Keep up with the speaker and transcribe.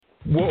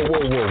Whoa.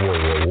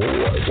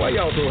 Why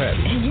y'all so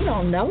happy? You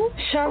don't know?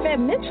 Charvette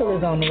Mitchell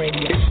is on the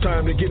radio. It's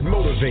time to get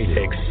motivated,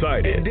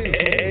 excited,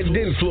 and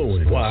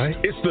influenced. Why?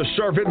 It's the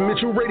Charvette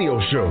Mitchell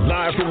Radio Show,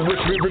 live from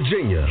Richmond,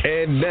 Virginia.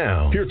 And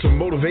now, here to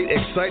motivate,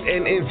 excite,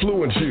 and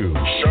influence you,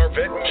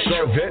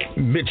 Charvette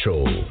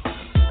Mitchell.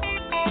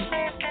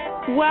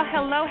 Well,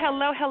 hello,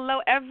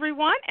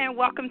 everyone, and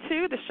welcome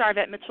to the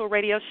Charvette Mitchell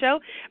Radio Show,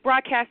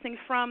 broadcasting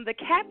from the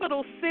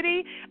capital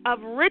city of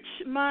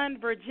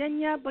Richmond,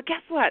 Virginia. But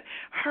guess what?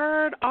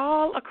 Heard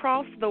all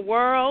across the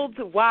world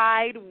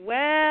wide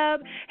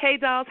web. Hey,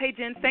 dolls, hey,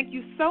 gents, thank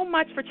you so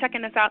much for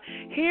checking us out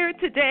here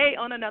today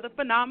on another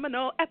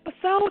phenomenal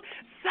episode.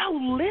 So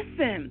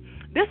listen.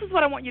 This is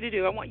what I want you to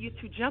do. I want you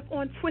to jump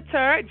on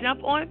Twitter,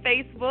 jump on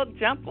Facebook,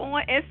 jump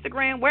on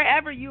Instagram,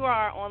 wherever you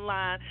are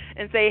online,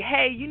 and say,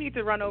 hey, you need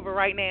to run over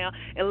right now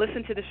and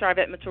listen to the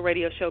Charvette Mitchell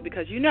Radio Show,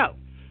 because you know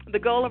the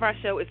goal of our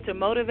show is to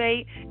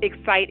motivate,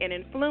 excite, and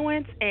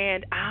influence,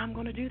 and I'm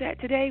going to do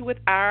that today with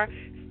our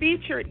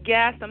featured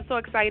guest. I'm so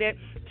excited.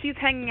 She's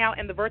hanging out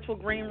in the virtual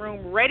green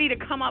room, ready to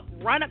come up,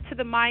 run up to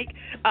the mic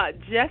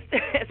just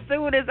as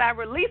soon as I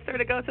release her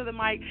to go to the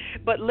mic.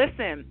 But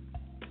listen,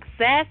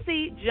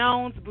 Sassy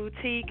Jones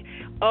Boutique,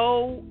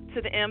 O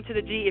to the M to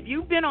the G. If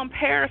you've been on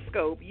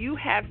Periscope, you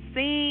have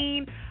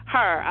seen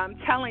her, I'm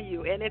telling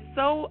you. And it's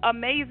so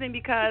amazing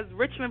because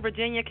Richmond,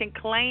 Virginia can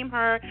claim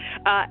her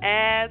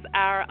as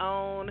our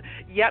own.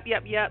 Yep.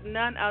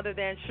 None other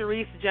than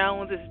Charis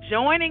Jones is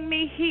joining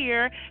me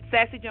here,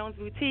 Sassy Jones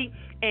Boutique.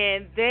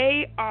 And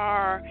they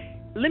are,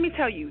 let me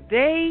tell you,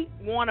 they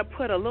want to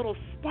put a little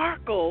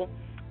sparkle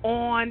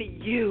on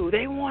you.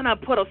 They want to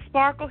put a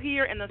sparkle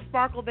here and a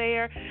sparkle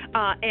there,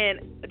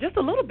 and just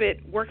a little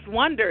bit works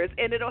wonders,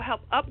 and it'll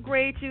help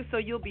upgrade you so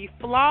you'll be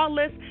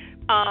flawless,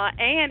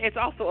 and it's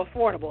also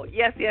affordable.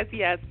 Yes.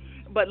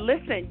 But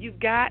listen, you've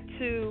got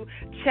to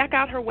check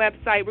out her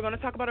website. We're going to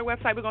talk about her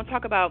website. We're going to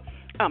talk about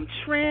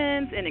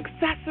trends and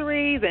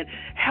accessories and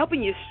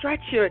helping you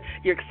stretch your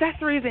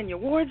accessories and your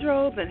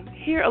wardrobes, and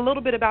hear a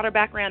little bit about her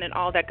background and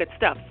all that good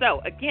stuff.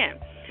 So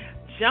again,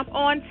 jump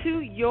on to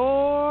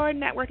your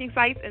networking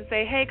sites and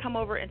say, hey, come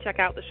over and check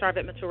out the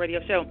Charvette Mitchell Radio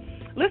Show.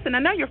 Listen, I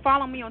know you're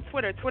following me on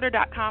Twitter,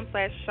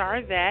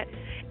 twitter.com/Charvette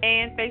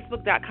and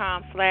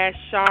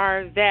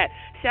facebook.com/Charvette.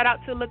 Shout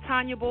out to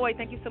LaTanya Boyd.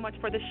 Thank you so much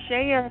for the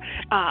share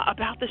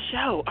about the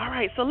show. All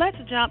right, so let's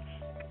jump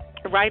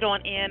right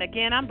on in.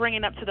 Again, I'm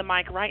bringing up to the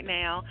mic right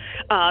now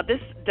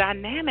this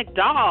dynamic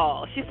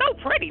doll. She's so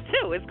pretty,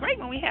 too. It's great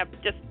when we have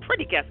just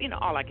pretty guests. You know,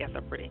 all our guests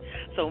are pretty,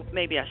 so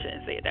maybe I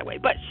shouldn't say it that way.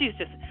 But she's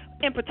just,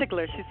 in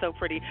particular, she's so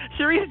pretty.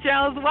 Charis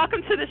Jones,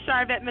 welcome to the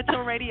Charvette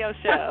Mitchell Radio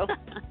Show.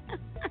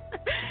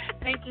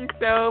 Thank you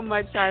so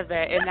much,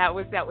 Charvette. And that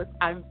was.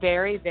 I'm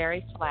very,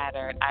 very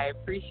flattered. I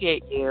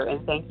appreciate you,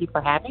 and thank you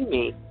for having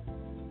me.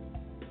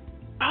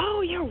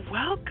 Oh, you're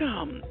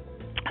welcome.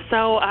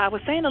 So I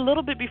was saying a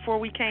little bit before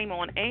we came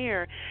on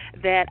air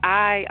that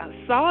I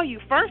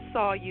first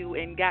saw you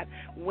and got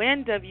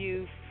wind of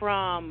you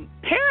from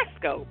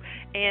Periscope,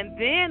 and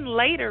then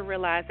later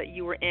realized that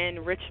you were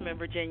in Richmond,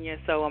 Virginia.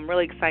 So I'm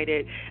really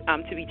excited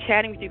to be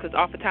chatting with you, because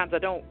oftentimes I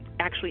don't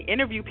actually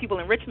interview people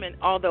in Richmond,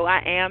 although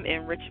I am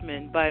in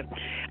Richmond. But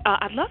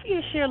I'd love for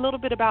you to share a little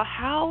bit about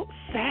how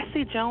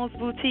Sassy Jones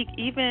Boutique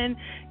even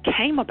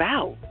came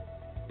about.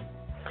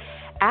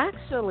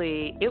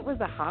 Actually, it was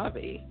a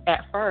hobby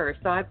at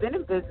first. So I've been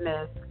in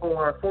business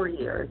for 4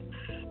 years,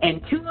 and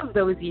 2 of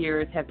those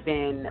years have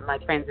been my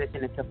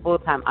transition into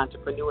full-time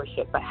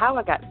entrepreneurship. But how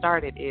I got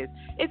started is,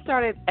 it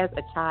started as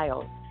a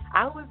child.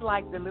 I was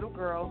like the little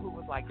girl who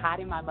was like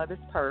hiding my mother's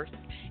purse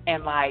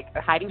and like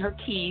hiding her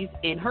keys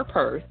in her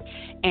purse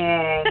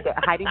and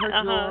hiding her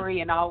jewelry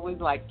and always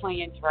like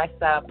playing dress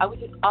up. I was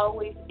just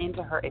always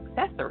into her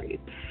accessories.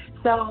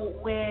 So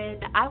when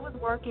I was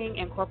working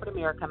in corporate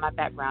America, my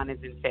background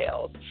is in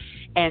sales.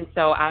 And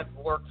so I've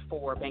worked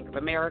for Bank of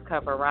America,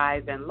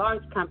 Verizon,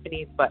 large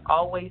companies, but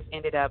always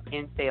ended up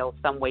in sales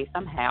some way,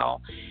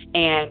 somehow,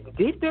 and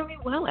did very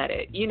well at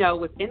it. You know,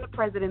 was in the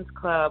President's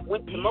Club,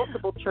 went to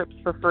multiple trips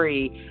for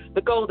free,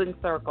 the Golden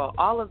Circle,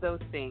 all of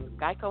those things.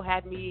 Geico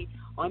had me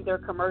on their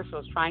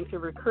commercials trying to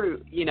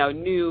recruit, you know,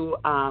 new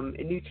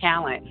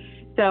talent.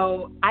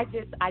 So I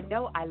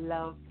know I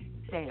love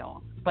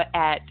sales. But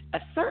at a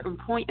certain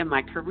point in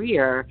my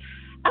career,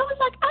 I was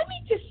like, I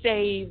need to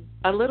save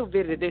a little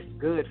bit of this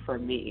good for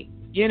me.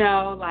 You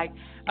know, like,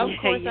 of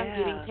course I'm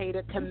getting paid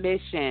a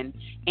commission,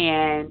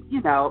 and, you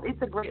know, it's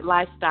a great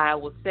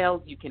lifestyle. With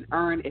sales, you can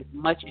earn as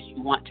much as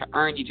you want to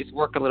earn. You just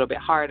work a little bit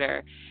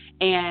harder.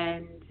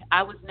 And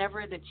I was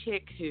never the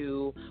chick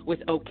who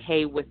was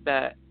okay with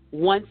the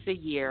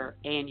once-a-year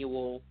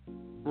annual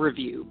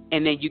review,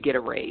 and then you get a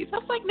raise. I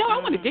was like, no, I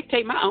want to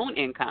dictate my own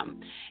income.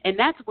 And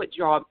that's what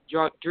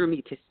drew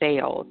me to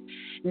sales.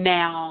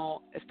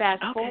 Now,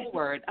 fast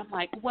forward, I'm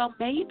like, well,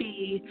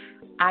 maybe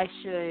I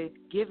should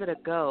give it a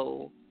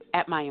go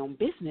at my own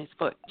business.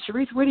 But,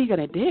 Charis, what are you going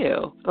to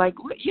do? Like,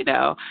 you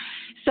know.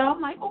 So I'm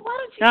like, well, why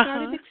don't you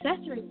start an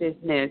accessory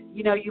business?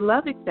 You know, you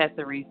love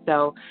accessories.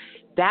 So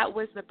that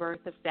was the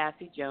birth of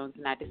Sassy Jones,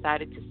 and I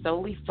decided to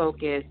solely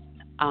focus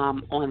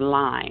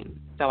online.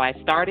 So I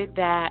started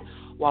that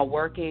while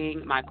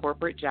working my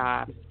corporate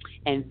job.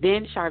 And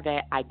then,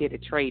 Charvette, I did a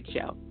trade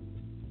show.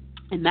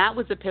 And that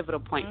was a pivotal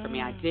point for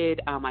me. I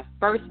did my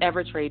first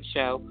ever trade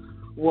show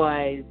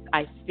was,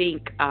 I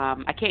think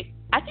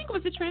it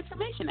was the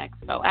Transformation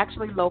Expo,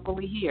 actually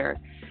locally here.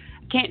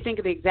 Can't think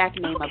of the exact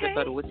name of it,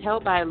 but it was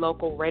held by a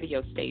local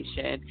radio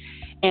station.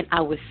 And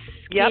I was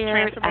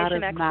scared out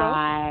of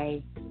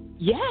Expo.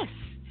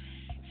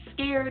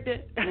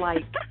 Scared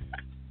like,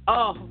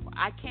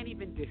 I can't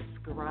even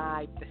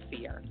describe the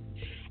fear.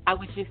 I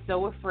was just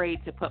so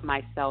afraid to put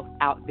myself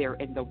out there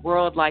in the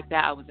world like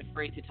that. I was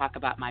afraid to talk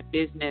about my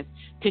business,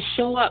 to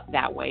show up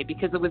that way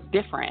because it was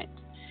different,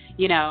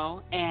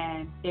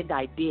 and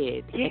I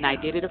did. Yeah. And I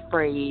did it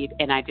afraid,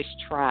 and I just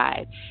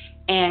tried.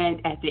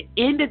 And at the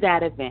end of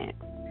that event,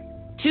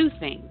 two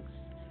things.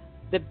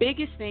 The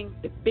biggest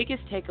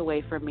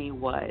takeaway for me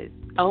was,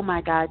 oh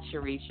my God,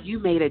 Charis, you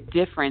made a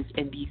difference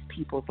in these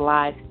people's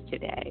lives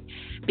today,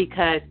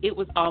 because it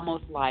was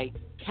almost like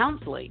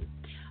counseling.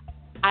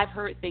 I've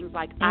heard things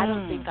like, I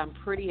don't think I'm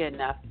pretty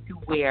enough to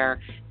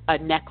wear a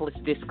necklace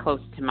this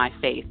close to my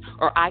face,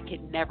 or I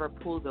could never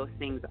pull those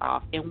things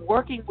off. And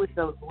working with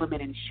those women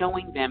and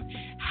showing them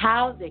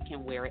how they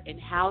can wear it and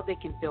how they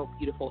can feel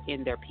beautiful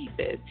in their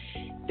pieces,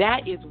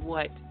 that is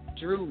what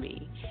drew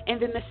me.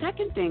 And then the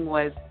second thing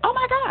was, oh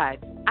my God,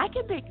 I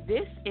can make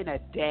this in a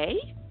day,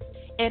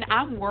 and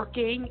I'm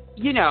working,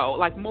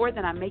 like more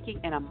than I'm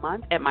making in a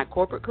month at my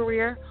corporate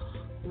career.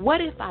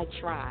 What if I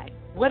tried?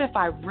 What if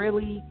I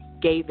really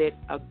gave it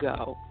a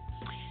go?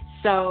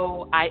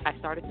 So I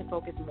started to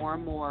focus more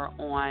and more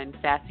on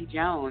Sassy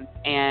Jones,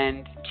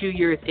 and 2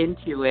 years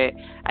into it,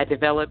 I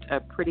developed a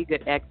pretty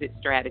good exit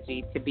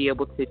strategy to be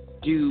able to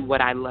do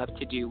what I love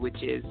to do,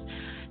 which is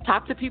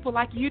talk to people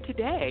like you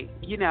today,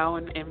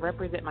 and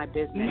represent my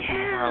business in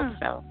the world.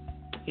 So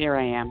here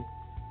I am.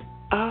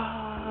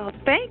 Oh,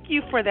 thank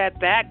you for that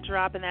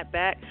backdrop and that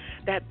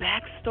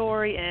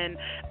backstory. And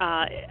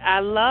I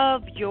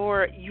love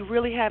you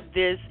really have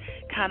this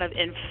kind of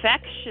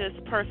infectious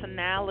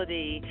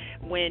personality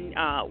when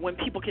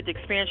people get to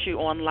experience you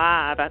on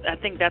live. I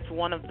think that's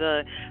one of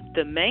the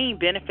main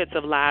benefits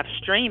of live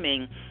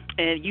streaming,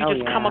 and you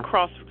just come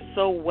across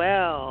so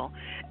well.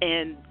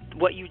 And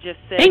what you just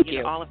said,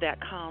 all of that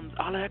comes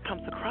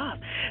across.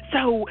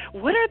 So,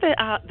 what are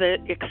the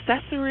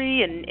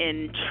accessory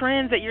and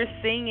trends that you're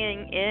seeing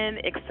in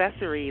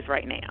accessories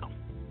right now?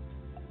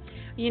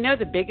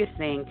 The biggest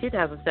thing,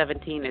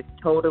 2017 is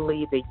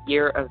totally the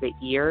year of the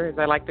ear, as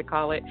I like to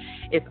call it.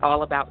 It's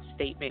all about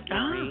statement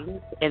earrings.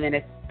 And then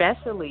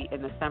especially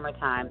in the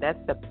summertime, that's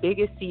the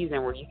biggest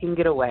season where you can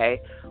get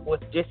away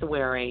with just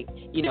wearing,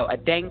 a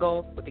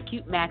dangle with a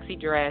cute maxi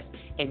dress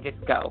and just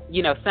go.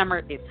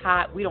 Summer is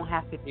hot. We don't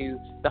have to do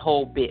the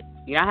whole bit.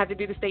 You don't have to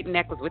do the statement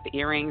necklace with the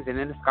earrings and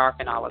then the scarf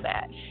and all of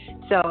that.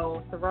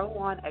 So throw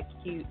on a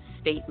cute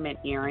statement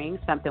earring,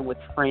 something with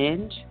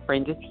fringe.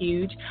 Fringe is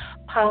huge.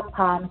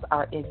 Pom-poms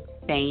are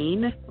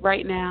insane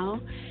right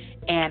now.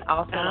 And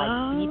also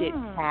like beaded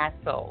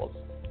tassels,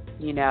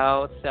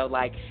 so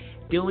like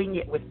doing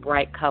it with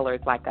bright colors,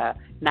 like a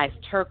nice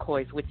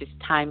turquoise, which is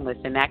timeless,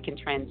 and that can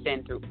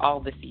transcend through all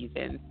the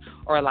seasons,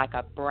 or like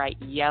a bright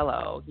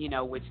yellow,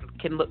 which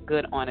can look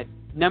good on a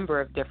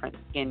number of different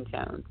skin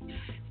tones.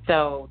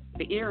 So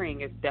the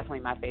earring is definitely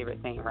my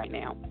favorite thing right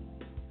now.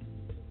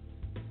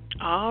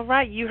 All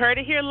right. You heard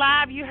it here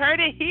live. You heard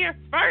it here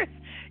first.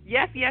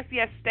 Yes.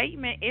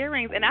 Statement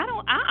earrings. And I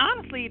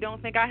honestly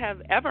don't think I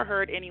have ever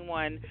heard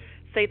anyone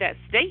say that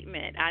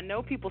statement. I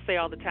know people say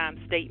all the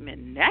time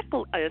statement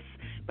necklace,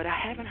 but I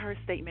haven't heard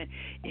statement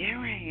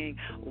earring.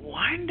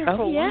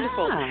 Wonderful,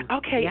 wonderful.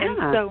 Okay, and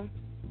so...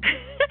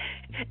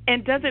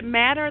 And does it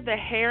matter the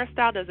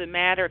hairstyle? Does it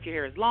matter if your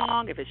hair is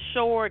long, if it's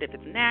short, if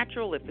it's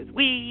natural, if it's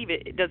weave?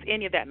 Does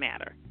any of that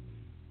matter?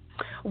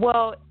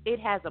 Well, it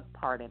has a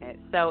part in it.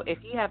 So if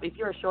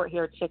you're a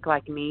short-haired chick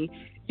like me,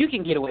 you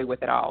can get away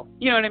with it all.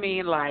 You know what I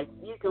mean? Like,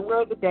 you can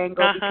wear the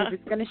dangle because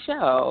it's going to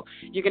show.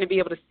 You're going to be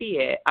able to see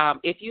it.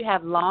 If you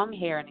have long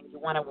hair and you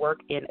want to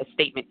work in a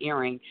statement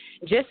earring,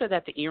 just so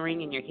that the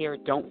earring and your hair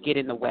don't get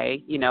in the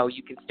way, you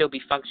can still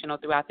be functional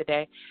throughout the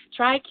day,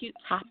 try a cute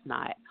top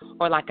knot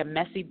or like a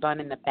messy bun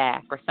in the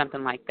back or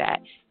something like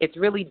that. It's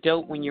really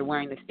dope when you're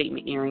wearing the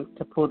statement earrings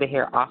to pull the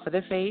hair off of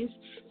the face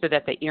so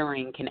that the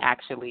earring can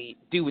actually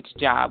do its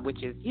job,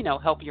 which is,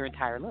 help your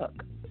entire look.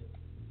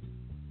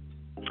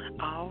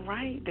 All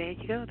right. There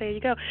you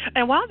go.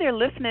 And while they're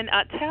listening,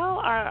 tell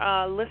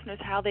our listeners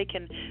how they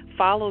can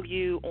follow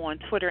you on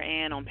Twitter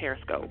and on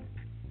Periscope.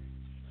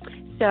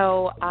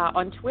 So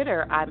on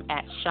Twitter, I'm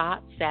at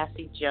Shop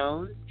Sassy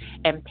Jones,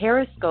 and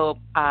Periscope,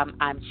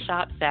 I'm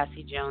Shop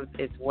Sassy Jones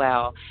as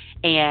well.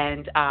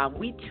 And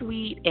we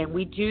tweet and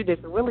we do this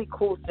really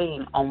cool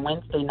thing on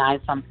Wednesday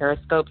nights on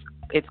Periscope.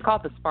 It's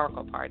called the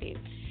Sparkle Party,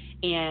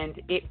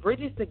 and it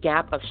bridges the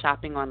gap of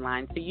shopping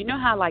online. So you know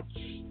how like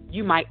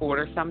you might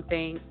order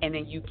something and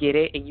then you get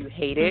it and you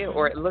hate it,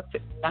 or it looks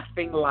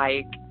nothing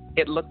like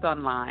it looked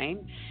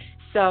online.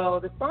 So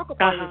the Sparkle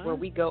Party is where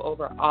we go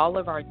over all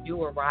of our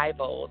new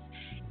arrivals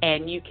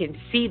and you can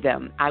see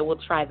them. I will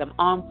try them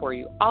on for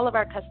you. All of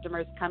our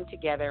customers come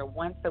together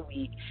once a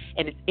week,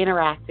 and it's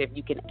interactive.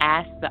 You can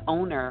ask the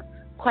owner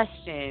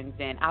questions,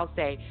 and I'll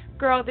say,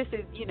 girl, this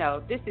is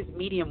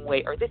medium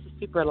weight, or this is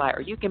super light,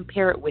 or you can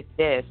pair it with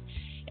this.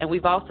 And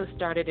we've also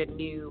started a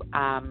new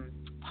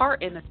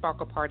part in the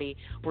Sparkle Party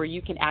where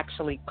you can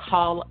actually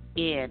call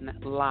in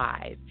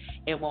live,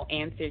 and we'll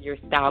answer your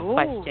style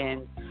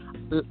questions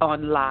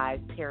on live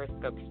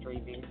Periscope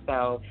streaming.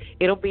 So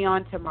it'll be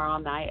on tomorrow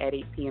night at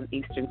 8 p.m.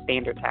 Eastern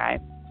Standard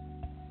Time.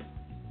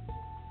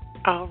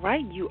 All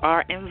right, you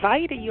are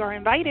invited. You are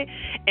invited.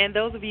 And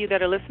those of you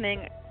that are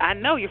listening, I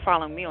know you're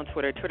following me on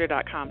Twitter,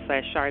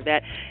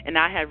 twitter.com/Charvette, and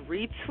I have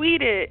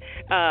retweeted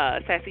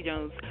Sassy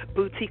Jones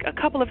Boutique a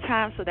couple of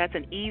times, so that's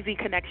an easy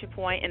connection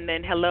point. And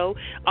then hello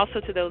also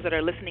to those that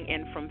are listening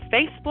in from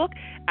Facebook.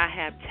 I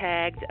have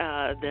tagged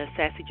the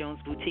Sassy Jones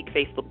Boutique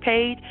Facebook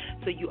page,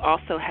 so you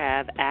also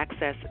have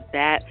access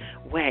that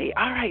way.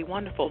 All right,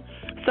 wonderful.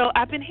 So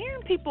I've been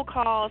hearing people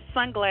call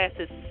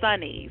sunglasses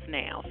sunnies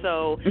now.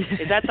 So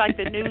is that like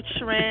the new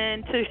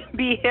trend to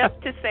be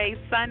hip to say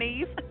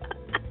sunnies?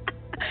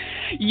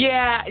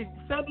 Yeah,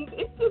 sunnies,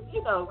 it's just,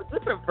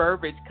 different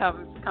verbiage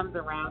comes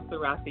around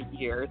throughout the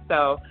year.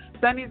 So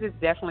sunnies is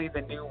definitely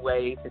the new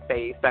way to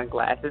say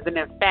sunglasses. And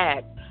in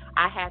fact,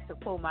 I had to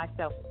pull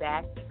myself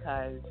back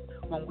because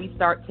when we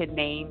start to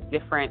name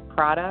different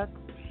products,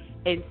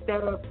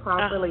 instead of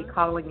properly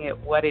calling it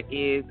what it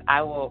is,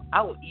 I will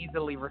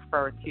easily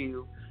refer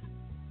to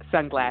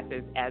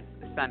sunglasses as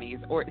sunnies.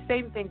 Or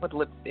same thing with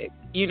lipstick.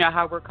 You know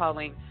how we're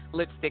calling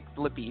lipsticks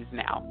lippies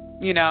now,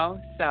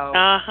 so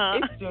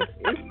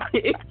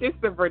it's just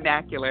the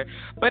vernacular,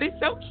 but it's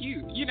so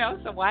cute,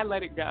 so why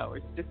let it go?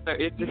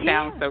 It just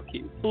sounds so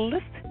cute.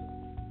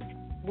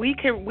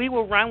 We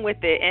will run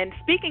with it. And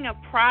speaking of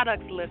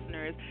products,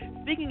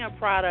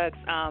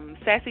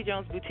 Sassy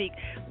Jones Boutique,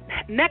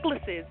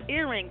 necklaces,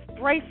 earrings,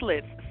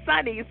 bracelets,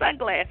 sunnies,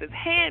 sunglasses,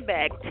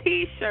 handbags,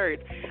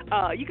 T-shirts.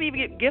 You can even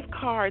get gift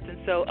cards, and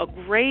so a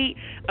great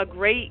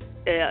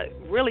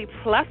really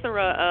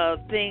plethora of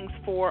things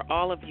for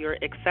all of your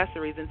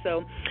accessories. And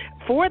so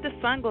for the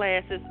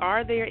sunglasses,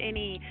 are there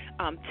any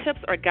tips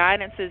or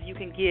guidances you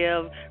can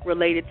give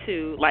related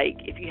to, like,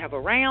 if you have a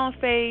round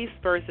face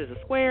versus a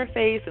square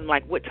face, and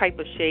like what type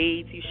of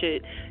shades you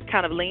should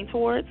kind of lean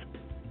towards?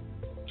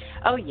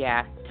 Oh,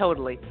 yeah,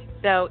 totally.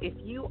 So if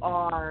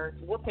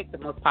we'll take the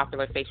most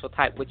popular facial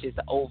type, which is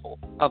the oval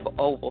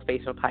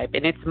facial type,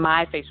 and it's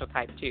my facial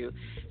type too.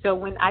 So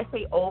when I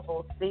say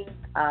oval, think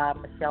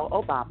Michelle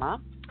Obama,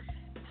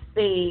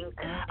 think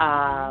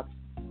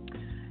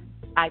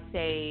I'd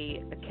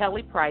say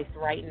Kelly Price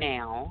right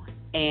now,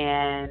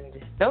 and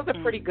those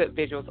are pretty good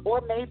visuals.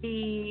 Or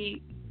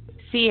maybe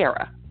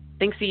Sierra.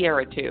 Think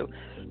Sierra too.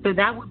 So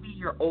that would be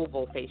your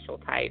oval facial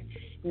type.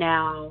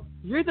 Now,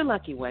 you're the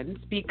lucky ones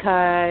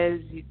because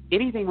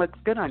anything looks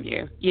good on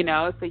you,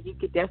 so you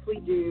could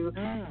definitely do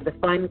the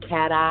fun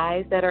cat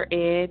eyes that are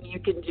in. You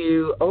can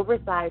do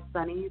oversized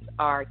sunnies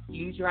are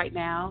huge right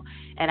now,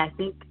 and I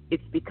think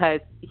it's because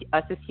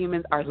us as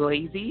humans are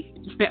lazy,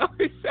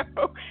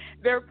 so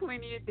there are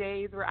plenty of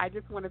days where I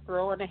just want to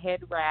throw on a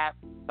head wrap,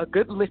 a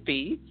good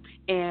lippy,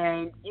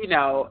 and,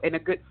 and a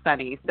good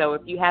sunny. So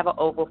if you have an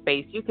oval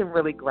face, you can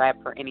really grab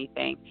for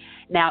anything.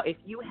 Now, if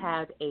you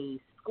have a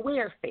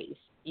square face,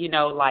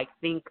 like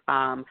think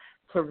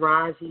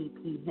Taraji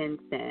P.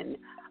 Henson,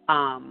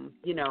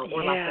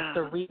 or like a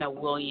Serena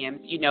Williams,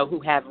 who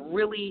have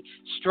really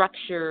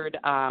structured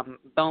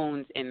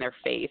bones in their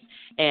face,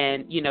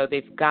 and,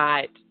 they've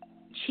got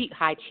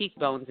high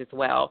cheekbones as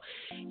well.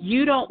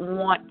 You don't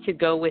want to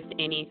go with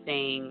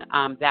anything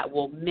that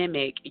will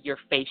mimic your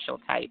facial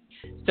type.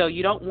 So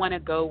you don't want to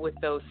go with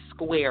those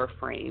square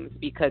frames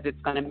because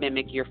it's going to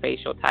mimic your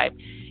facial type.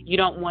 You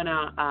don't want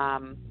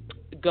to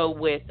go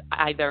with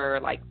either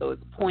like those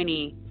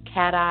pointy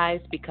cat eyes,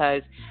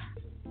 because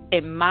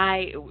in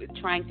my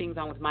trying things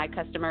on with my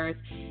customers,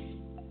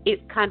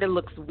 it kind of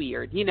looks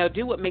weird.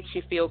 Do what makes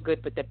you feel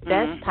good, but the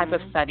best type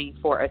of sunny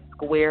for a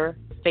square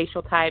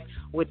facial type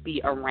would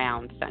be a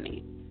round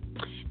sunny.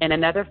 And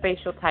another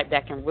facial type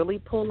that can really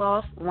pull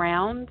off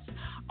rounds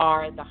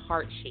are the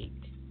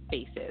heart-shaped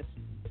faces.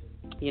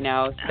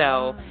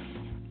 So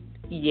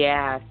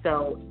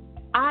so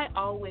I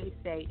always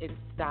say in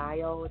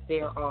style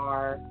there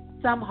are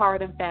some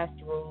hard and fast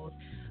rules,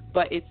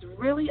 but it's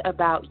really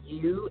about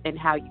you and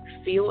how you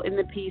feel in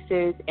the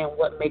pieces and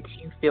what makes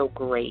you feel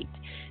great.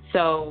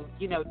 So,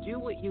 do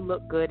what you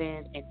look good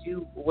in and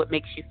do what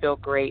makes you feel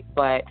great,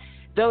 but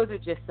those are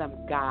just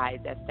some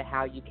guides as to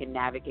how you can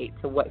navigate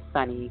to what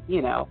sunny,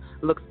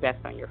 looks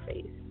best on your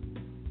face.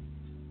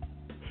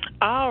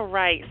 All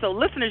right. So,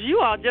 listeners,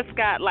 you all just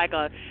got like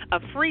a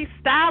free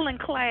styling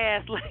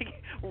class,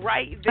 like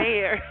right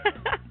there.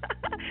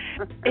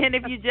 And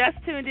if you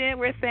just tuned in,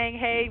 we're saying,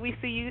 hey, we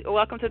see you.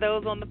 Welcome to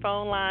those on the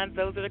phone lines,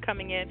 those that are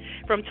coming in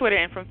from Twitter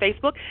and from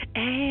Facebook.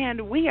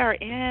 And we are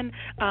in,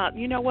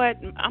 you know what,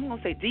 I'm going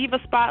to say Diva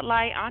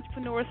Spotlight,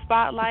 Entrepreneur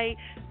Spotlight,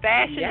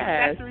 Fashion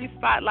Accessory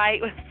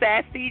Spotlight with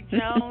Sassy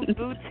Jones,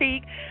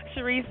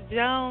 Boutique-Charis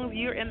Jones.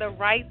 You're in the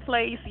right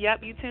place.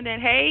 Yep, you tuned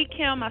in. Hey,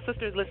 Kim, my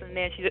sister's listening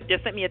in. She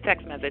just sent me a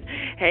text message.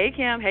 Hey,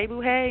 Kim. Hey,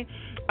 Boo. Hey.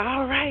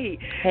 All right.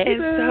 Hey,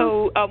 and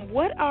Boo. So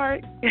what are,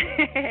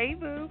 hey,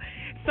 Boo,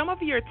 some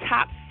of your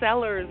top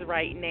sellers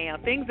right now,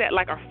 things that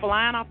like are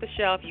flying off the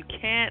shelf, you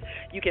can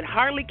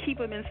hardly keep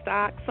them in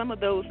stock, some of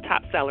those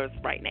top sellers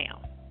right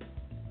now?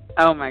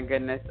 Oh, my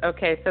goodness.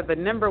 Okay, so the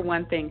number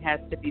one thing has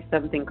to be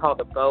something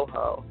called a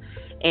boho.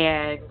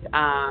 And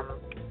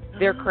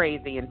they're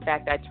crazy. In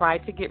fact, I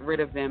tried to get rid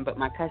of them, but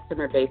my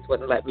customer base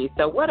wouldn't let me.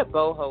 So what a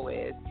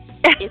boho is,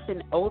 it's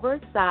an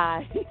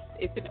oversized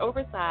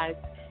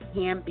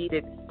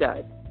hand-beaded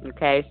stud.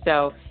 Okay,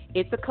 so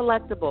it's a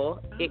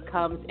collectible. It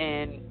comes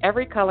in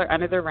every color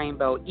under the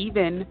rainbow,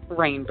 even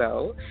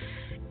rainbow.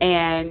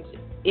 And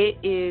it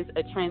is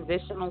a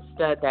transitional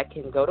stud that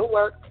can go to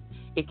work.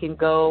 It can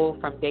go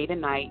from day to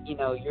night, you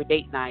know, your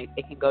date night.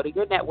 It can go to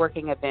your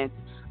networking events,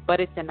 but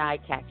it's an eye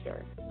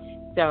catcher.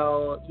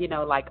 So, you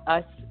know, like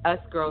us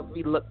girls,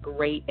 we look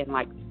great in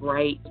like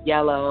bright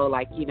yellow,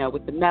 like, you know,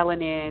 with the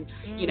melanin,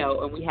 you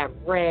know, and we have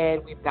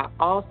red. We've got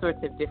all sorts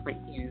of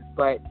different hues.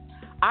 But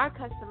our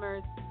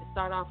customers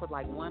start off with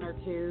like one or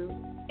two,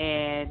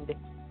 and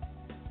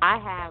I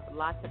have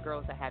lots of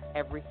girls that have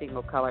every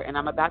single color. And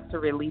I'm about to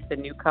release a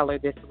new color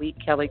this week,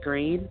 Kelly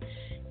Green,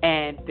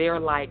 and they're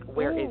like,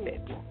 where is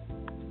it?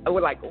 We're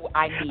like,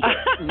 I need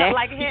it.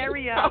 Like,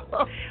 hurry up.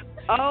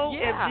 OMG.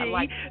 Yeah,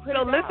 like,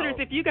 so, listeners,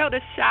 if you go to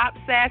Shop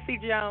Sassy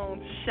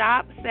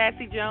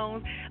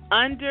Jones,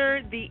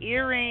 under the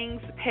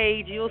earrings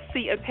page, you'll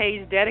see a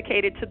page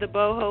dedicated to the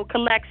boho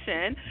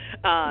collection.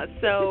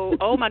 So,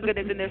 oh, my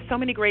goodness, and there's so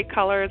many great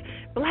colors.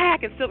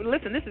 Black and silver.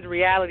 Listen, this is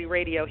reality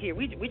radio here.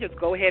 We just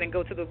go ahead and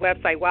go to the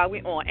website while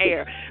we're on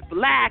air.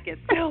 Black and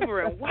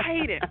silver and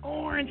white and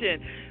orange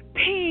and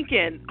pink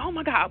and, oh,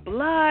 my God,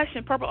 blush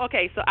and purple.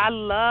 Okay, so I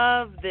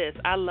love this.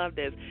 All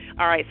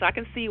right, so I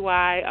can see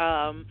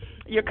why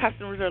your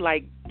customers are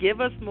like,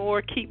 give us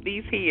more, keep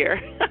these here.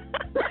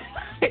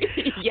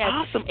 Yes.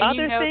 Awesome. And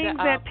other you know, things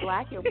the, that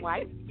black and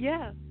white.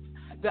 Yeah.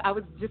 I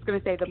was just going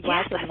to say the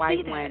black and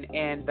white one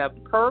and the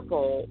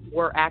purple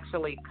were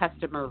actually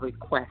customer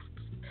requests.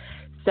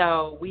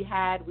 So we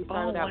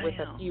started out with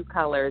a few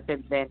colors,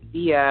 and then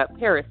via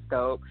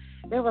Periscope,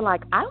 they were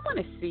like, I want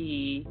to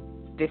see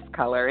this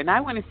color and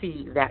I want to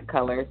see that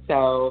color.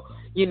 So,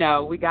 you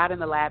know, we got in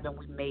the lab and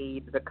we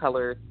made the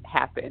colors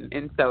happen.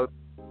 And so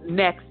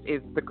next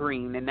is the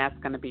green, and that's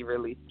going to be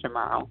released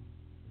tomorrow.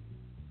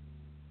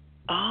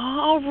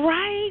 All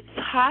right.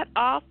 Hot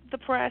off the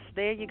press.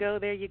 There you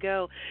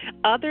go.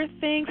 Other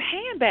things,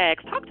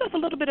 handbags. Talk to us a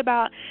little bit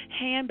about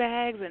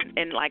handbags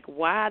and like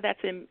why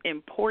that's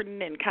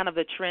important and kind of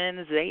the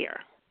trends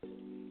there.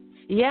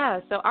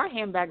 Yeah, so our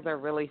handbags are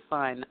really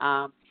fun.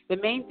 The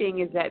main thing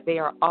is that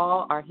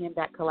our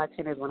handbag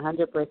collection is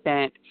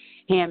 100%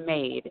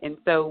 handmade. And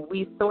so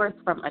we source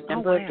from a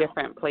number of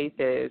different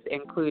places,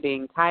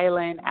 including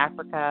Thailand,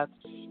 Africa.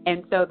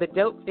 And so the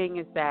dope thing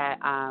is that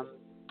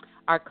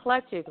our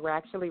clutches, we're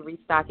actually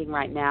restocking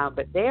right now,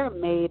 but they're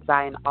made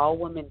by an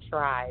all-woman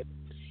tribe.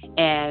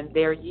 And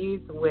they're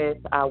used with,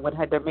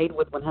 they're made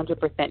with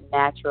 100%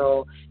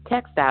 natural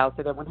textiles,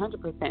 so they're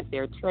 100%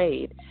 fair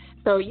trade.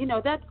 So, you know,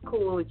 that's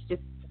cool. It's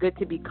just good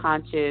to be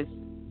conscious,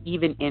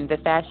 even in the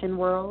fashion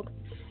world.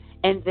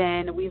 And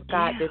then we've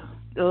got this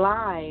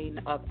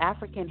line of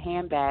African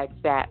handbags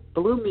that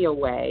blew me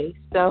away.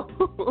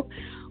 So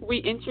we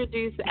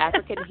introduced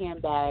African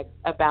handbags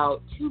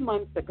about 2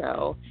 months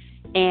ago.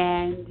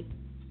 And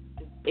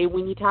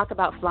when you talk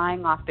about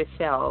flying off the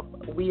shelf,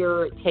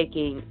 we're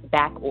taking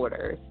back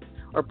orders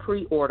or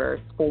pre-orders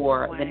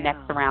for the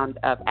next round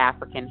of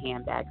African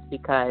handbags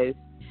because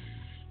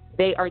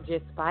they are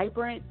just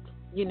vibrant.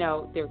 You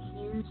know, they're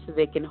huge, so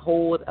they can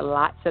hold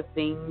lots of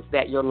things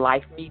that your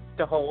life needs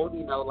to hold.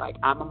 You know, like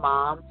I'm a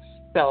mom,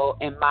 so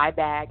in my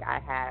bag I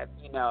have,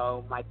 you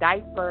know, my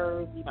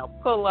diapers, you know,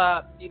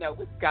 pull-ups, you know,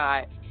 we've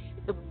got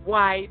the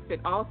wipes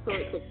and all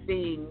sorts of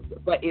things,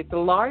 but it's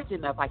large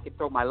enough I can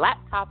throw my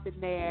laptop in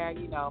there,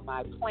 you know,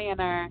 my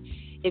planner.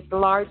 It's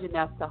large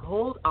enough to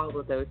hold all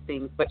of those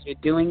things, but you're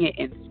doing it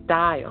in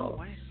style. Oh,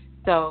 wow.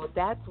 So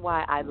that's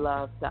why I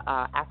love the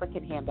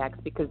African handbags,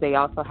 because they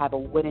also have a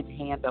wooden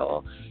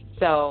handle.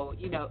 So,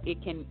 you know,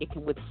 it can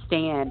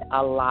withstand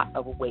a lot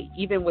of weight.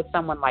 Even with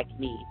someone like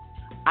me,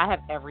 I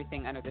have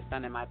everything under the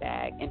sun in my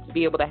bag. And to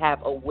be able to have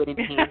a wooden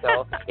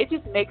handle, it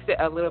just makes it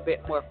a little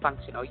bit more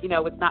functional. You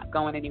know, it's not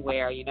going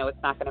anywhere. You know,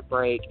 it's not going to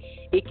break.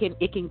 It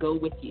can go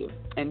with you.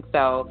 And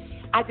so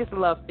I just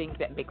love things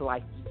that make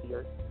life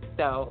easier.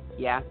 So,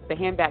 yeah, the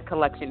handbag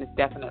collection is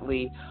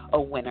definitely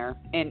a winner.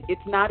 And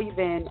it's not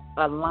even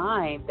a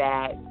line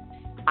that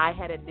I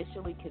had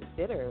initially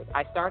considered.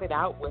 I started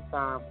out with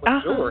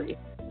jewelry.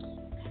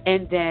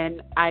 And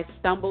then I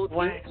stumbled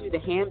Wow. into the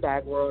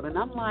handbag world, and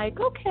I'm like,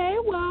 okay,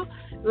 well,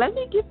 let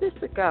me give this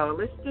a go.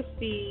 Let's just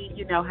see,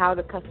 how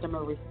the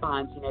customer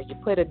responds. You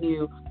put a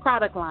new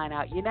product line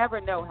out. You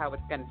never know how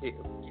it's going to do.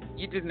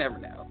 You just never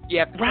know. You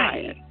have to try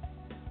it.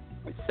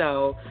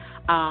 So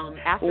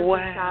after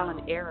some trial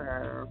and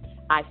error,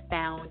 I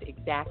found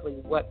exactly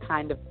what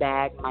kind of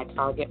bag my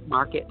target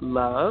market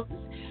loves,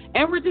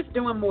 and we're just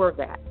doing more of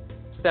that.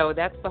 So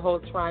that's the whole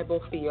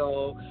tribal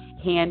feel,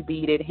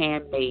 hand-beaded,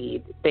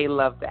 handmade. They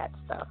love that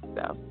stuff.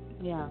 So,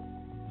 yeah.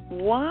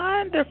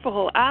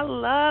 Wonderful. I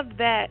love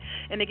that.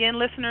 And again,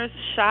 listeners,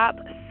 shop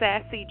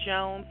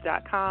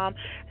SassyJones.com.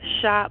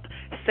 Shop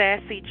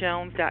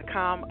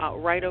SassyJones.com.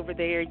 Right over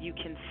there, you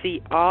can see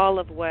all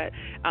of what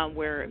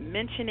we're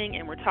mentioning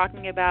and we're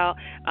talking about.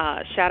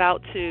 Shout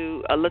out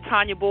to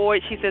Latanya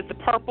Boyd. She says the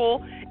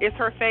purple is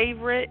her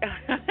favorite,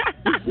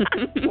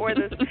 or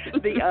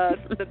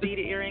the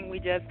beaded earring we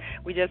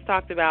just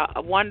talked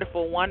about.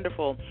 Wonderful,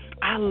 wonderful.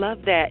 I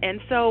love that. And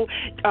so,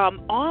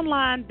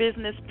 online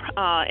business,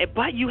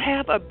 but you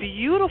have a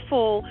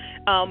beautiful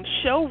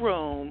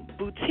showroom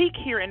boutique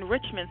here in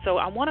Richmond. So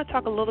I want to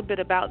talk a little bit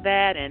about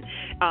that, and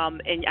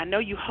I know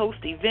you host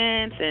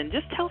events, and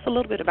just tell us a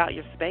little bit about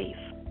your space.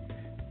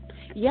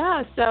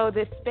 Yeah, so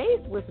the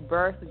space was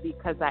birthed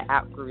because I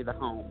outgrew the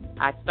home.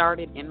 I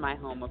started in my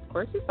home, of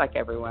course, just like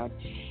everyone,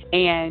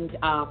 and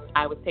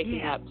I was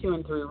taking up 2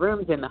 and 3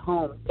 rooms in the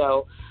home.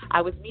 So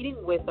I was meeting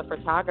with a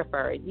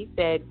photographer, and he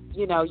said,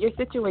 your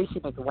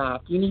situation is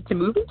rough. You need to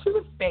move into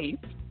a space.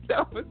 So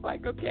I was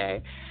like,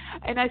 okay.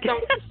 And I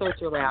started to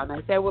search around.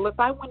 I said, well, if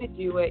I want to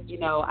do it,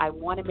 I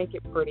want to make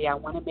it pretty. I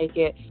want to make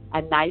it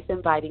a nice,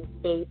 inviting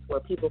space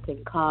where people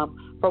can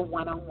come for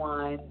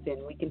one-on-ones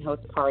and we can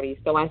host parties.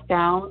 So I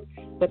found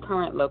the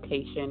current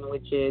location,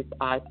 which is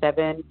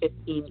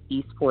 715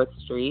 East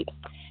 4th Street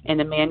in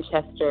the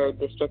Manchester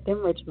district in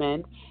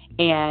Richmond.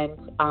 And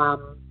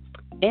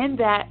in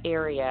that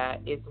area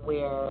is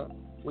where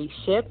we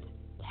ship,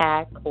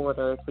 pack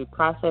orders, we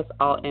process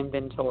all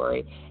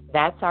inventory.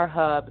 That's our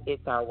hub.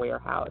 It's our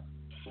warehouse.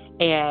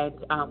 And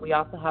we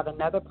also have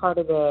another part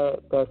of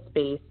the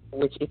space,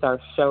 which is our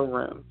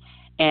showroom.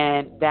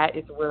 And that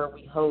is where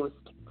we host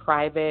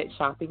private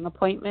shopping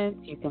appointments.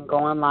 You can go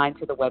online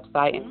to the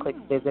website and click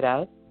Visit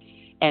Us.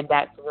 And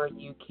that's where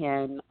you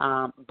can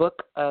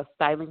book a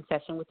styling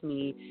session with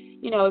me.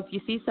 If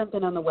you see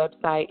something on the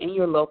website and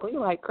you're local,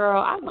 you're like,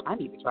 girl, I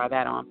need to try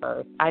that on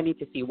first. I need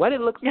to see what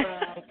it looks like.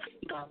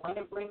 I want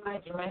to bring my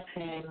dress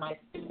in, my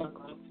suit, I'm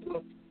going to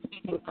a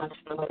speaking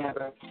function or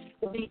whatever.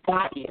 We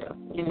got you,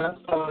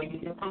 so you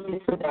can come in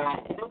for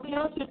that. And then we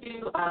also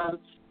do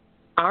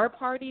our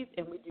parties,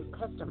 and we do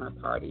customer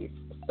parties.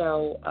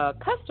 So a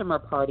customer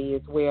party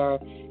is where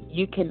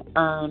you can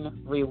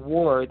earn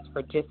rewards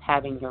for just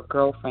having your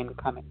girlfriend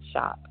come and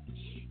shop.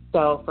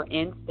 So, for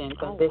instance,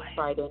 on this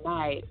Friday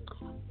night,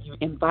 you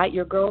invite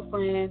your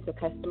girlfriends, the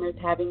customer's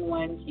having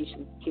one,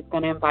 she's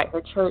going to invite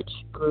her church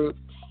group,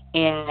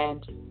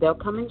 and they'll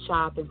come and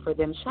shop, and for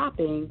them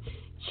shopping,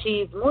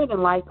 she's more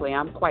than likely,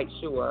 I'm quite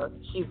sure,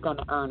 she's going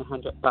to earn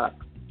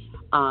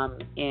 $100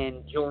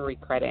 in jewelry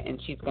credit,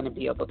 and she's going to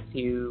be able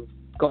to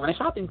go on a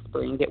shopping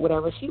spree and get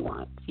whatever she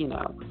wants,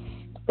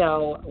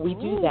 So we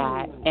do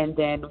that, and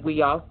then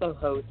we also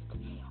host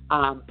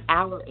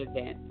our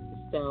event.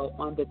 So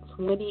on the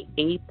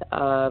 28th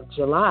of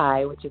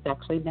July, which is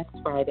actually next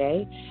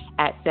Friday,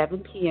 at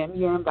 7 p.m.,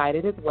 you're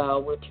invited as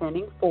well. We're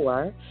turning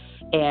 4,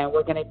 and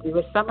we're going to do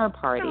a summer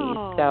party.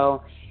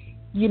 So,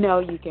 you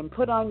can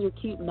put on your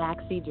cute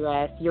maxi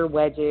dress, your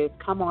wedges,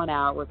 come on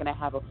out. We're going to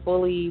have a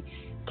fully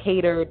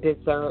catered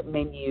dessert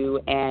menu,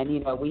 and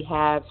we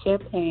have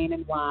champagne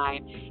and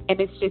wine,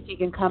 and it's just you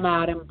can come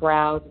out and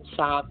browse and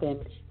shop and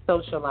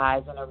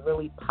socialize in a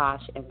really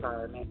posh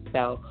environment.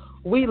 So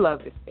we love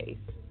the space.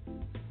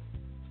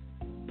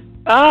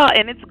 Oh,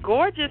 and it's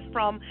gorgeous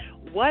from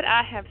what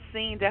I have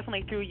seen,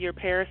 definitely through your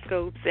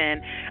periscopes,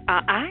 and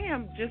I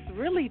am just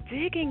really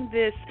digging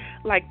this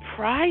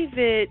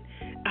private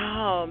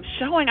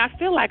showing. I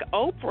feel like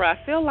Oprah.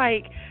 I feel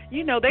like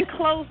they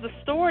close the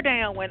store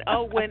down when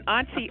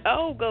Auntie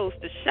O goes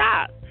to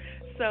shop.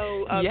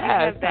 So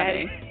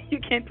you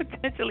can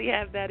potentially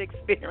have that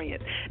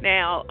experience.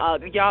 Now,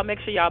 y'all make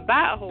sure y'all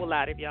buy a whole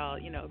lot if y'all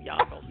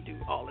gonna do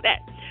all of that.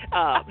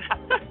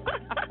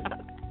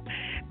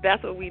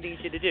 That's what we need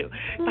you to do.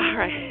 All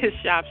right,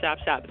 shop.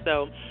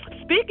 So,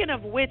 speaking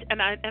of which,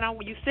 and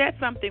you said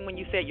something when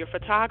you said you're a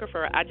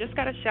photographer. I just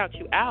got to shout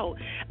you out.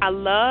 I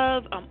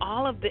love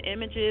all of the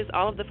images,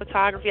 all of the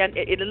photography. And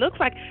it looks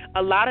like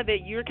a lot of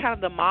it, you're kind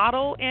of the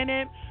model in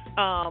it.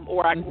 From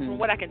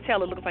what I can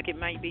tell, it looks like it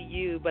might be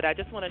you. But I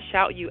just want to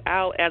shout you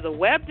out as a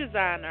web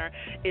designer.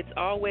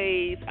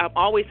 I'm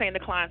always saying to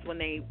clients when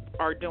they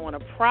are doing a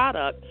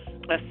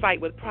site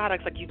with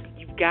products,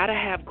 you've got to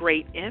have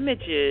great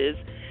images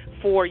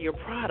for your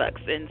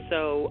products, and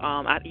so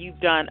you've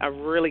done a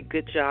really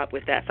good job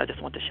with that, so I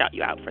just want to shout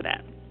you out for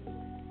that.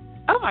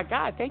 Oh my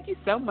God, thank you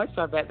so much,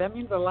 Charvette. That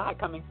means a lot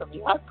coming from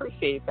you. I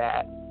appreciate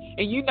that.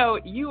 And you all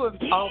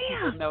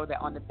people know that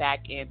on the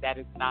back end, that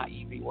is not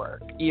easy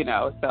work,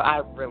 so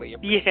I really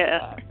appreciate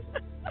that.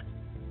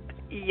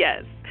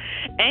 Yes.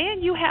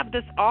 And you have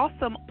this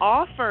awesome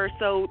offer.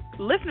 So,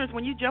 listeners,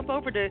 when you jump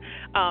over to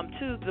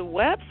the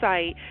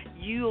website,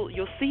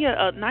 you'll see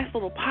a nice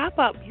little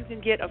pop-up. You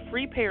can get a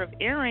free pair of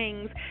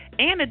earrings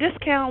and a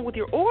discount with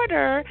your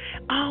order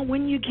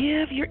when you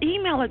give your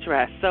email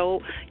address.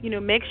 So,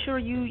 make sure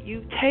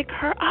you take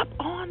her up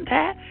on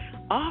that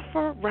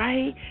offer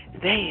right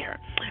there.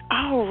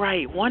 All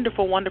right.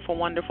 Wonderful, wonderful,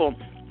 wonderful.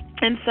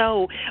 And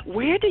so,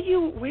 where do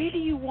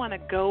you want to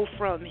go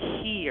from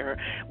here?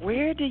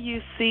 Where do you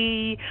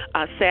see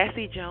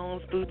Sassy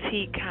Jones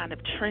Boutique kind of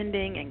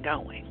trending and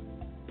going?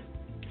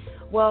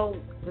 Well,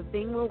 the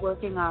thing we're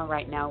working on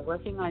right now,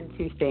 working on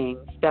two things.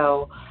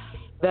 So,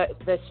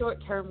 the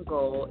short-term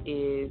goal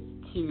is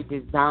to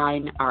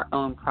design our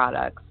own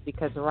products,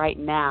 because right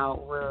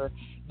now we're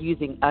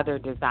using other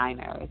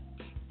designers.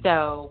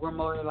 So we're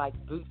more like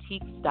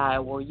boutique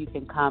style, where you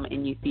can come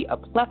and you see a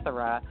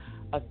plethora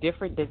of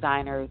different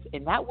designers,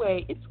 and that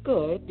way it's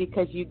good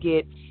because you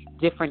get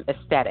different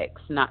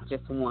aesthetics, not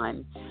just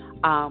one.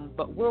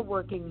 But we're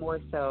working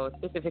more so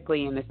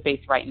specifically in the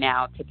space right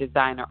now to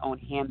design our own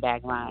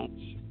handbag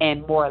line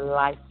and more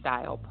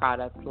lifestyle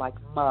products like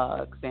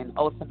mugs and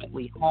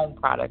ultimately home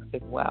products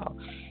as well.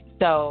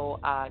 So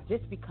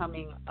just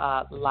becoming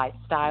a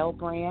lifestyle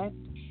brand.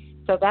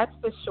 So that's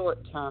the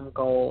short-term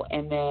goal.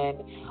 And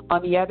then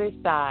on the other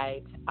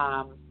side,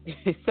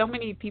 so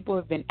many people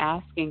have been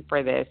asking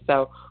for this,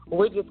 so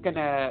we're just going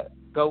to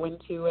go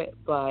into it.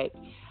 But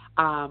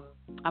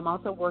I'm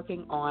also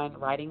working on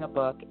writing a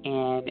book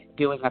and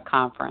doing a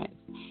conference.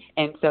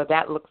 And so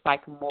that looks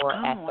like more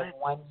at the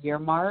 1-year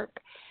mark.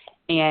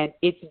 And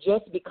it's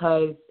just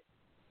because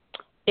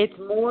it's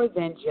more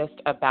than just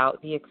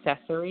about the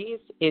accessories.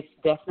 It's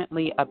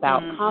definitely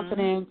about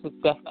confidence. It's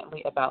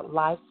definitely about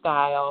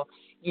lifestyle.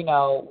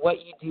 What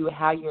you do,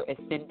 how you're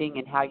ascending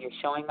and how you're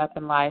showing up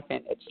in life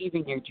and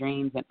achieving your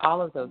dreams and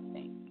all of those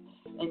things.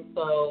 And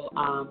so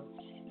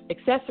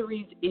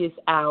accessories is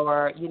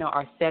our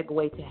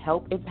segue to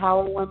help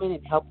empower women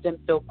and help them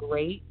feel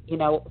great,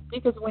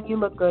 because when you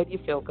look good, you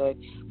feel good.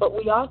 But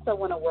we also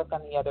want to work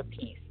on the other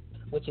piece,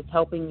 which is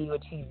helping you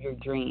achieve your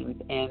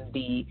dreams and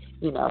the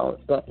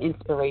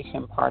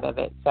inspiration part of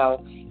it.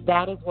 So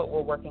that is what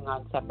we're working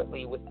on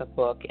separately with the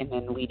book and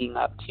then leading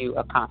up to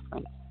a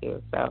conference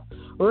too. So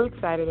we're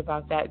excited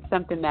about that. It's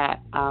something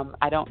that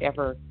I don't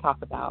ever talk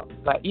about.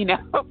 But,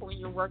 when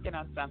you're working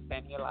on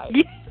something, you're like,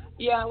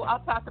 yeah, well, I'll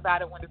talk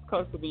about it when it's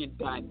close to being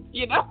done,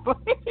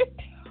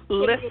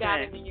 Listen, it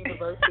out in the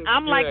universe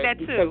I'm like that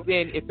too. Because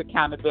then it's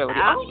accountability.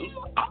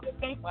 I'm the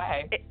same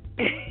way.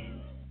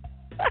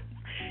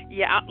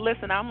 Yeah,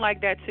 listen, I'm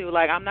like that too.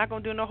 Like, I'm not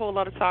going to do no whole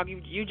lot of talk.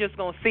 You just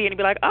going to see it and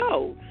be like,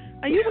 oh,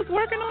 you was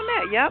working on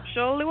that. Yep,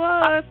 surely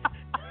was.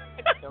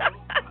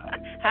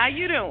 How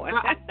you doing?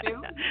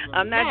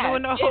 I'm not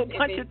doing a whole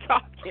bunch of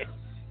talking.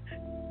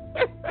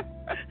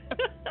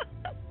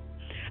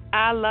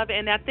 I love it,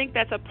 and I think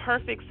that's a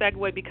perfect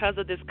segue because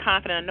of this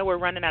confidence. I know we're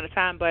running out of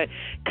time, but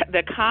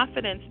the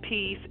confidence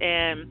piece,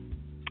 and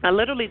I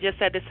literally just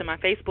said this in my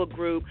Facebook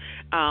group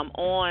on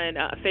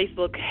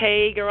Facebook.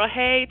 Hey, girl,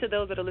 hey, to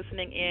those that are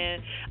listening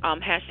in,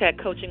 hashtag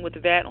Coaching with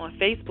Vet on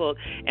Facebook.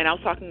 And I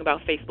was talking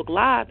about Facebook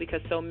Live because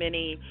so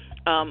many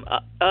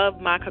of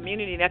my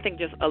community, and I think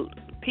just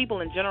people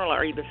in general,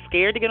 are either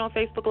scared to get on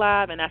Facebook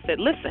Live. And I said,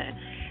 listen,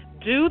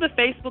 do the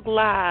Facebook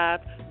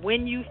Live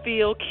when you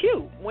feel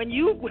cute, when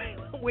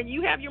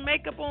you have your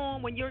makeup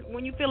on, when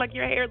you feel like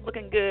your hair is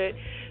looking good.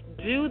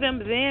 Do them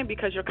then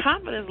because your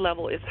confidence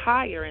level is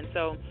higher. And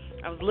so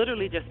I was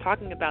literally just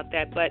talking about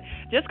that, but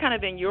just kind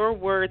of in your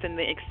words and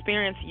the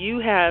experience you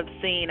have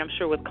seen, I'm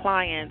sure, with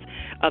clients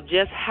of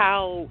just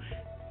how,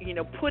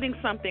 putting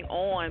something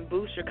on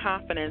boosts your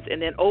confidence,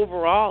 and then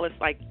overall it's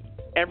like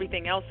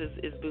everything else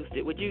is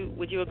boosted. Would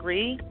you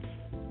agree?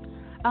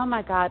 Oh,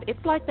 my God.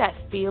 It's like that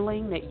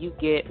feeling that you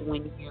get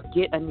when you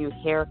get a new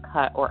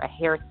haircut or a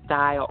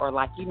hairstyle or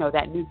like,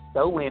 that new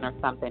sew-in or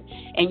something,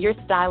 and your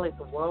stylist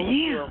rolls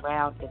you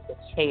around in the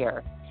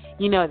chair.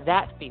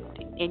 That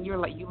feeling. And you're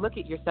like, you look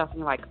at yourself and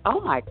you're like,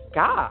 oh, my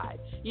God.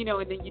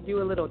 And then you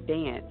do a little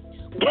dance.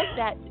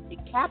 It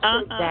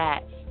captures that,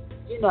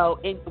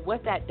 and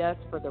what that does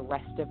for the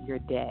rest of your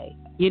day,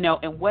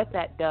 and what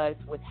that does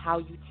with how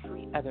you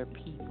treat other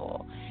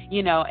people,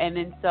 and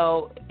then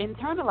so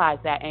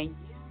internalize that and use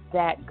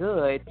that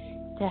good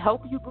to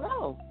help you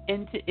grow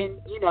and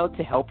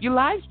to help you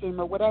live stream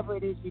or whatever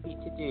it is you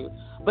need to do.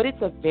 But it's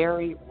a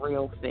very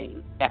real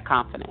thing, that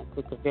confidence.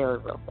 It's a very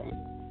real thing.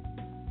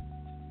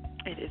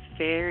 It is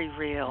very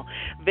real.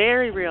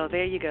 Very real.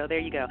 There you go.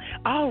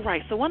 All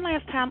right. So one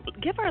last time,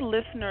 give our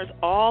listeners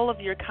all of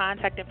your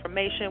contact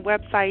information,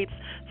 websites,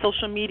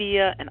 social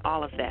media, and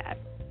all of that.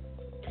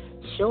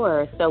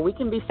 Sure. So we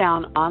can be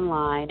found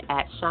online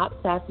at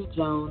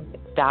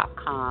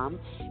shopsassyjones.com.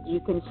 You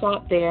can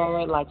shop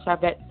there, like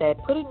Charvette said,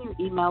 put in your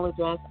email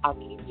address. I'll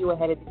keep you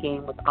ahead of the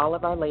game with all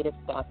of our latest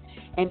stuff.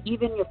 And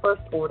even your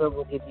first order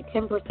will give you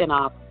 10%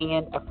 off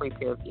and a free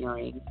pair of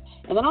earrings.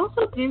 And then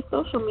also do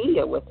social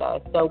media with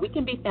us. So we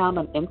can be found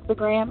on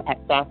Instagram at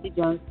Sassy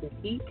Jones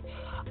Boutique,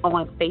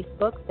 on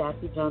Facebook,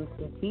 Sassy Jones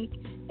Boutique,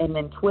 and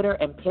then Twitter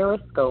and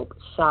Periscope,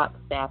 Shop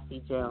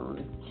Sassy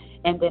Jones.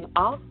 And then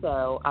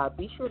also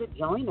be sure to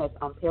join us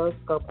on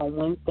Periscope on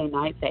Wednesday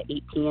nights at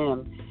 8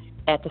 p.m.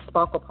 at the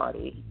Sparkle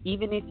Party.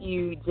 Even if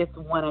you just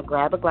want to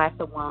grab a glass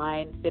of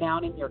wine, sit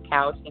down in your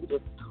couch and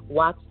just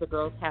watch the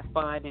girls have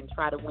fun and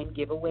try to win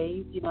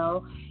giveaways,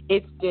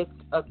 it's just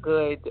a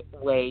good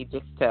way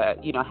just to,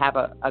 have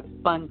a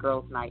fun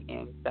girls' night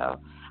in. So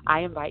I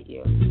invite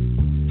you.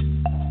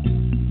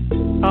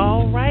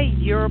 All right,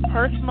 your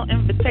personal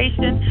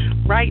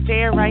invitation right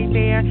there.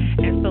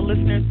 And so,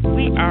 listeners,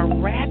 we are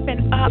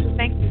wrapping up.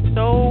 Thank you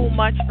so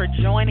much for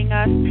joining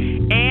us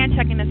and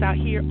checking us out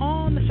here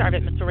on the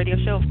Charvette Mitchell Radio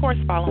Show. Of course,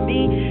 follow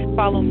me,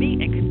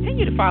 and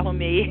continue to follow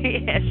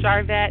me at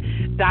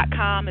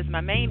Charvette.com is my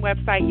main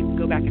website. You can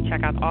go back and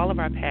check out all of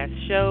our past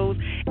shows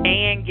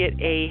and get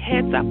a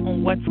heads up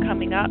on what's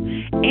coming up,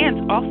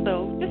 and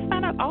also just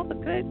find out all the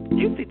good,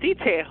 juicy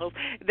details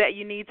that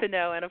you need to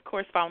know. And, of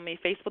course, follow me,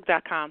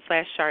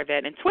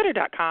 Facebook.com/Charvette and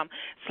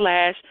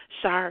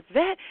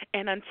Twitter.com/Charvette.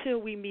 And until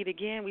we meet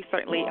again, we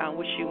certainly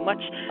wish you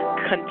much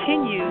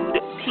continued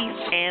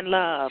peace and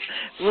love.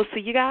 We'll see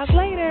you guys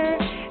later.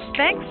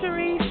 Thanks,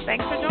 Charis.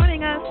 Thanks for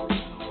joining us.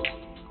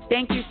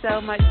 Thank you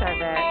so much,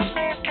 Charvette.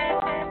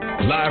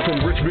 Live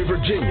from Richmond,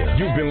 Virginia,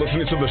 you've been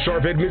listening to the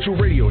Charvette Mitchell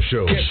Radio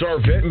Show. Get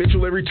Charvette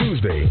Mitchell every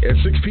Tuesday at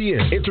 6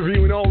 p.m.,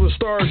 interviewing all the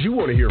stars you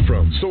want to hear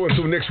from. So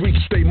until next week,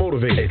 stay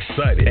motivated,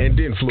 excited, and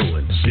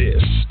influenced.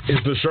 This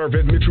is the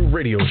Charvette Mitchell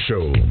Radio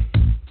Show.